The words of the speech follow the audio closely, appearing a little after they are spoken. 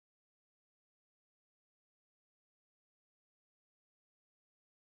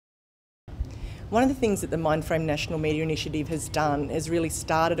One of the things that the Mindframe National Media Initiative has done is really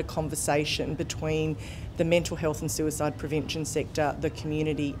started a conversation between the mental health and suicide prevention sector, the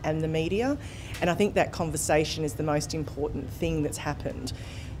community and the media. And I think that conversation is the most important thing that's happened.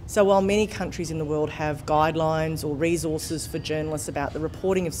 So while many countries in the world have guidelines or resources for journalists about the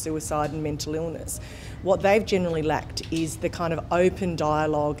reporting of suicide and mental illness, what they've generally lacked is the kind of open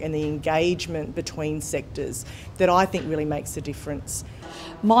dialogue and the engagement between sectors that I think really makes a difference.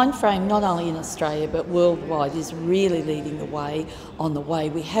 Mindframe, not only in Australia but worldwide, is really leading the way on the way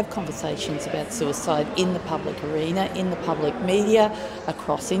we have conversations about suicide in the public arena, in the public media,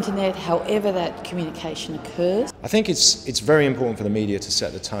 across internet, however that communication occurs. I think it's very important for the media to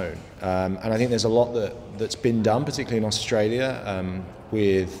set the tone, and I think there's a lot that's been done, particularly in Australia,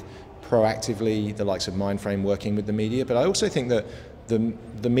 with proactively the likes of Mindframe working with the media, but I also think that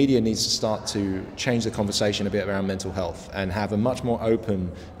the media needs to start to change the conversation a bit around mental health and have a much more open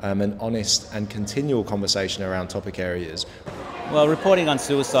and honest and continual conversation around topic areas. Well, reporting on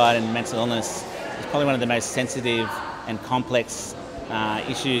suicide and mental illness is probably one of the most sensitive and complex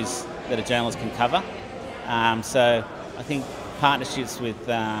issues that a journalist can cover. So I think partnerships with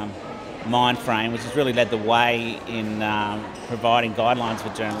Mindframe, which has really led the way in providing guidelines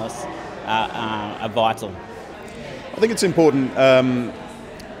for journalists, are vital. I think it's important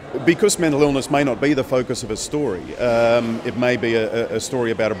because mental illness may not be the focus of a story. It may be a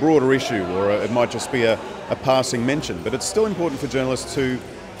story about a broader issue, or it might just be a passing mention, but it's still important for journalists to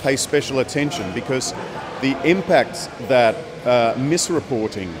pay special attention, because the impact that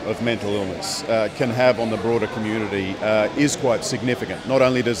misreporting of mental illness can have on the broader community is quite significant. Not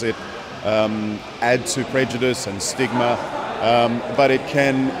only does it add to prejudice and stigma, but it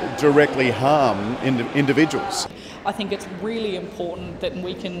can directly harm individuals. I think it's really important that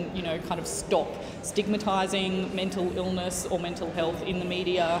we can, kind of stop stigmatising mental illness or mental health in the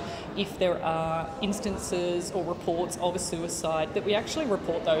media. If there are instances or reports of a suicide, that we actually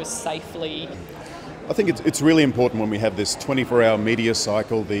report those safely. I think it's really important when we have this 24-hour media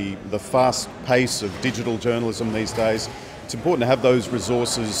cycle, the fast pace of digital journalism these days. It's important to have those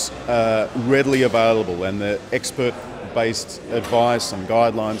resources readily available, and the expert-based advice and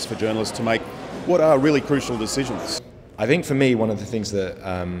guidelines for journalists to make what are really crucial decisions. I think for me, one of the things that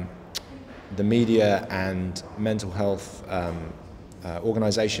the media and mental health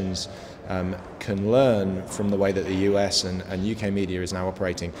organisations can learn from the way that the US and UK media is now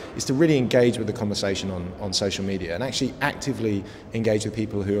operating is to really engage with the conversation on social media, and actually actively engage with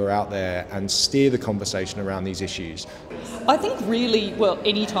people who are out there and steer the conversation around these issues. I think really,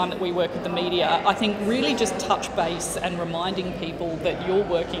 any time that we work with the media, I think really just touch base and reminding people that you're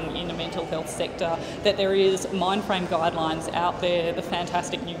working in a mental health sector, that there is Mindframe guidelines out there. The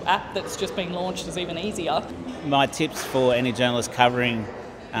fantastic new app that's just been launched is even easier. My tips for any journalist covering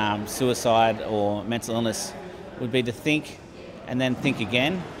suicide or mental illness would be to think and then think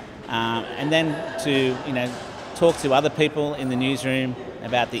again, and then to talk to other people in the newsroom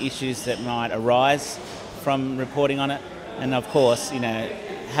about the issues that might arise from reporting on it, and of course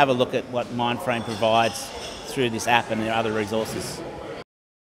have a look at what Mindframe provides through this app and their other resources.